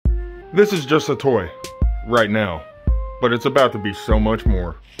This is just a toy right now, but it's about to be so much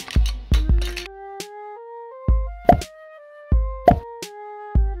more.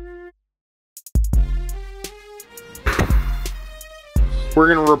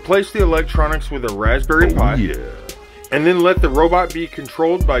 We're going to replace the electronics with a Raspberry Pi. Yeah. And then let the robot be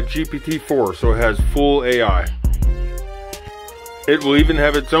controlled by GPT-4 so it has full AI. It will even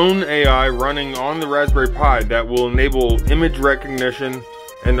have its own AI running on the Raspberry Pi that will enable image recognition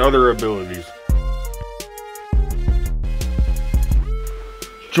and other abilities.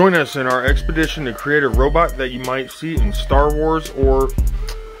 Join us in our expedition to create a robot that you might see in Star Wars, or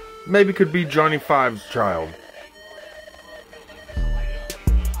maybe could be Johnny Five's child.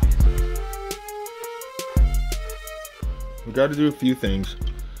 We got to do a few things.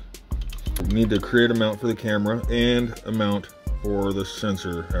 We need to create a mount for the camera and a mount for the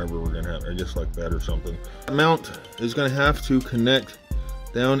sensor, however we're going to have it, I guess like that or something. The mount is going to have to connect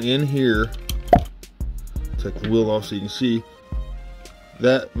down in here. Take the wheel off so you can see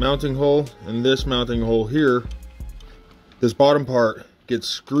that mounting hole and this mounting hole here. This bottom part gets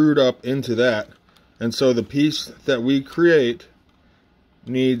screwed up into that, and so the piece that we create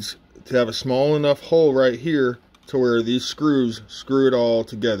needs to have a small enough hole right here to where these screws screw it all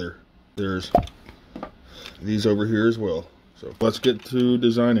together. There's these over here as well. So let's get to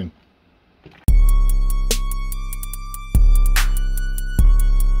designing.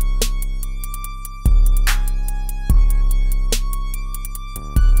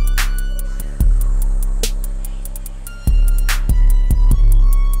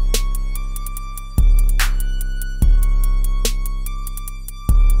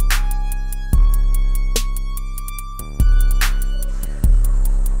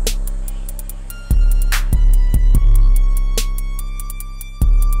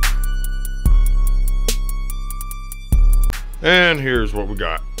 And here's what we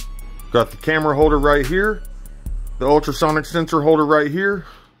got. Got the camera holder right here, the ultrasonic sensor holder right here,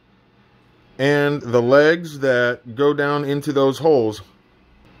 and the legs that go down into those holes.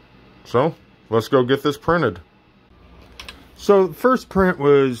 So let's go get this printed. So the first print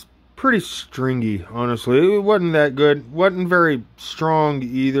was pretty stringy, honestly. It wasn't that good. Wasn't very strong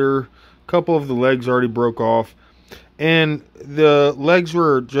either. A couple of the legs already broke off, and the legs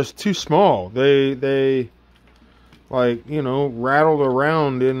were just too small. They like, you know, rattled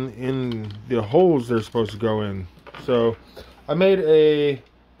around in the holes they're supposed to go in. So I made a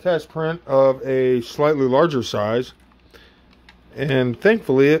test print of a slightly larger size, and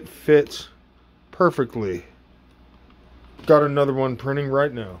thankfully it fits perfectly. Got another one printing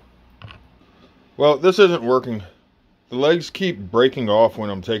right now. Well, this isn't working. The legs keep breaking off when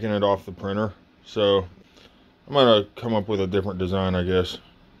I'm taking it off the printer, so I'm gonna come up with a different design, I guess.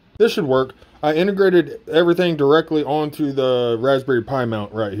 This should work. I integrated everything directly onto the Raspberry Pi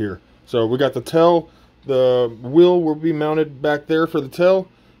mount right here. So we got the tail, the wheel will be mounted back there for the tail,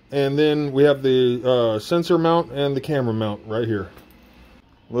 and then we have the sensor mount and the camera mount right here.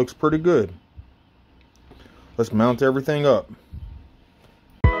 Looks pretty good. Let's mount everything up.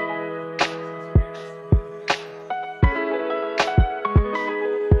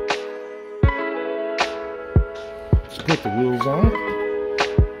 Let's put the wheels on.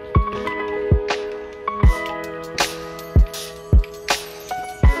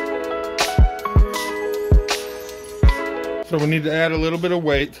 So we need to add a little bit of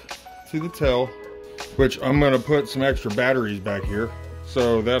weight to the tail, which I'm going to put some extra batteries back here.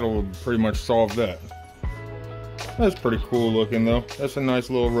 So that'll pretty much solve that. That's pretty cool looking though. That's a nice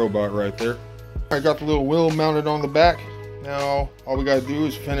little robot right there. I got the little wheel mounted on the back. Now all we got to do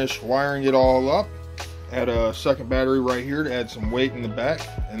is finish wiring it all up. Add a second battery right here to add some weight in the back.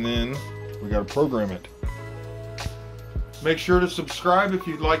 And then we got to program it. Make sure to subscribe if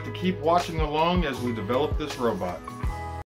you'd like to keep watching along as we develop this robot.